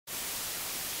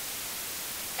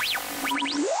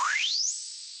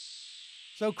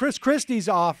So Chris Christie's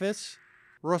office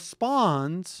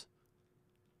responds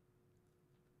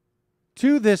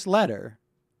to this letter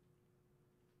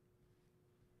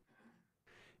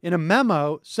in a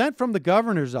memo sent from the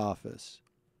governor's office.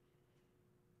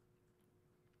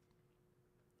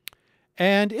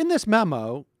 And in this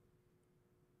memo,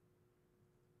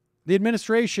 the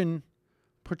administration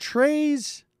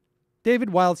portrays David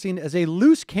Wildstein as a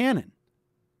loose cannon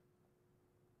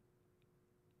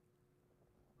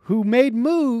who made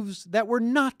moves that were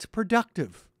not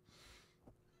productive,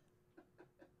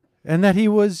 and that he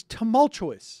was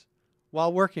tumultuous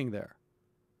while working there.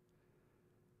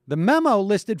 The memo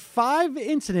listed 5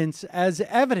 incidents as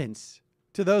evidence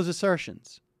to those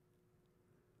assertions.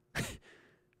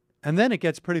 And then it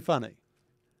gets pretty funny.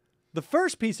 The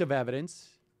first piece of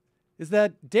evidence is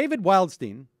that David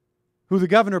Wildstein, who the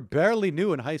governor barely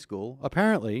knew in high school,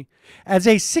 apparently, as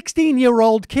a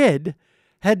 16-year-old kid,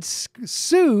 had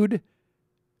sued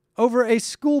over a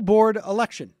school board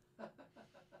election.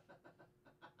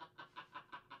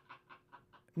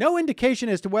 No indication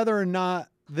as to whether or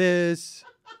not this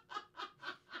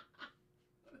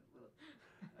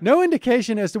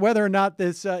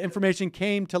information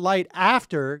came to light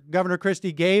after Governor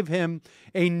Christie gave him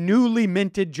a newly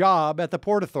minted job at the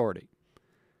Port Authority.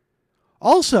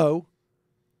 Also,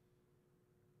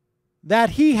 that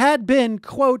he had been,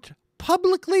 quote,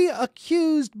 publicly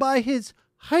accused by his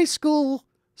high school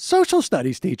social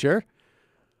studies teacher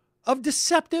of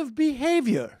deceptive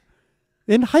behavior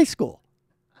in high school.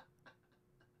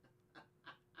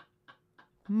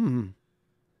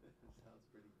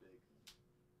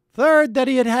 Third, that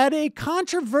he had had a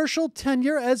controversial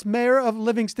tenure as mayor of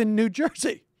Livingston, New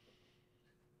Jersey.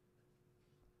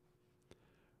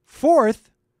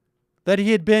 Fourth, that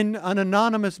he had been an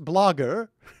anonymous blogger.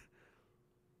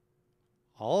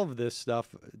 All of this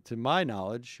stuff, to my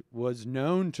knowledge, was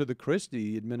known to the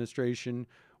Christie administration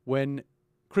when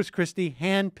Chris Christie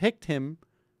handpicked him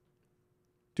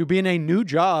to be in a new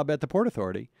job at the Port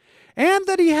Authority, and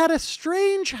that he had a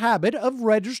strange habit of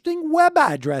registering web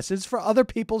addresses for other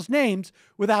people's names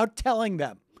without telling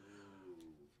them.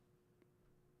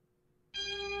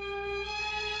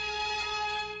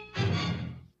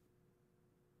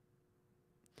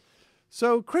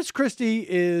 So Chris Christie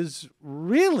is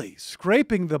really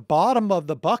scraping the bottom of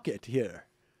the bucket here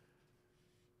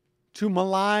to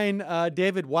malign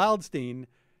David Wildstein.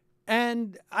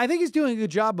 And I think he's doing a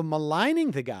good job of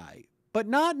maligning the guy, but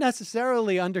not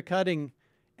necessarily undercutting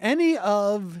any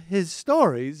of his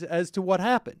stories as to what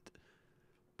happened,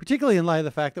 particularly in light of the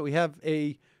fact that we have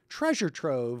a treasure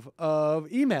trove of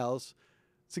emails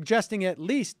suggesting at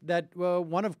least that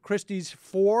one of Christie's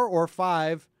 4 or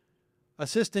 5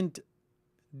 assistant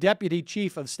deputy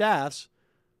chief of staffs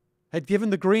had given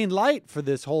the green light for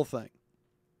this whole thing.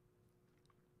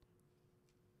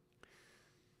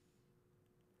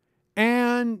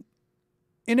 And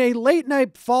in a late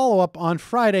night follow-up on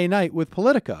Friday night with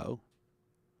Politico,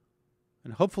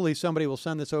 and hopefully somebody will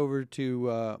send this over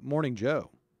to Morning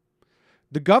Joe,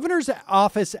 the governor's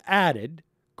office added,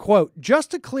 quote,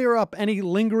 just to clear up any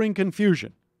lingering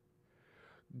confusion,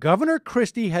 Governor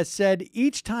Christie has said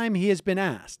each time he has been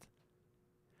asked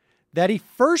that he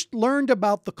first learned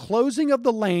about the closing of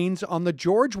the lanes on the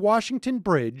George Washington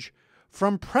Bridge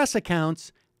from press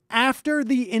accounts after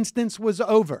the instance was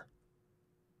over.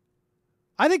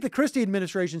 I think the Christie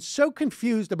administration is so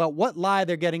confused about what lie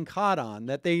they're getting caught on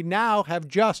that they now have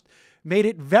just made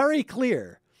it very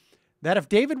clear that if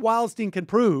David Wildstein can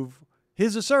prove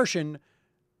his assertion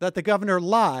that the governor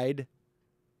lied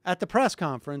at the press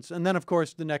conference, and then, of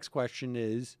course, the next question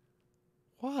is,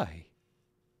 why?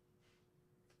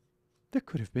 There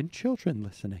could have been children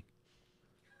listening.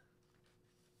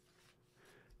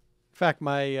 In fact,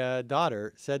 my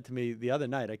daughter said to me the other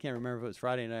night, I can't remember if it was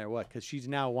Friday night or what, because she's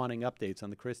now wanting updates on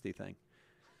the Christie thing.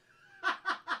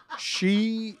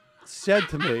 She said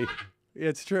to me,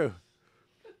 it's true.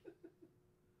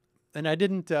 And I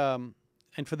didn't, and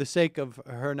for the sake of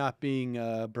her not being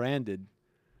branded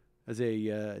as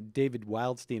a David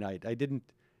Wildsteinite, I didn't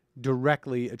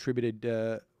directly attribute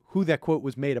who that quote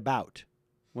was made about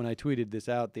when I tweeted this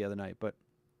out the other night. But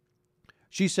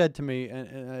she said to me,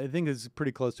 and I think this is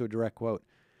pretty close to a direct quote,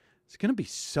 it's going to be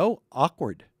so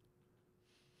awkward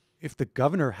if the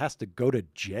governor has to go to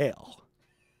jail.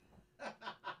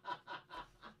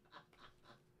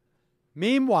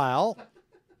 Meanwhile,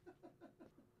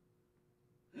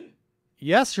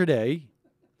 yesterday...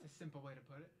 That's a simple way to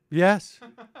put it. Yes,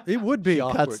 it would be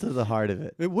awkward. Cuts to the heart of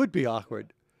it. It would be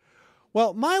awkward.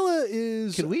 Well, Mila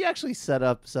is... Can we actually set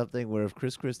up something where if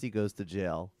Chris Christie goes to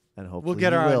jail, And hopefully We'll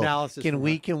get he our will. analysis. Can from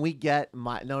we? her. Can we get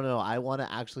my? No. I want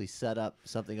to actually set up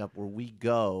something up where we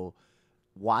go,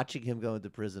 watching him go into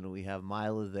prison, and we have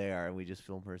Mila there, and we just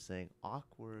film her saying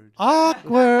awkward.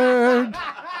 Awkward.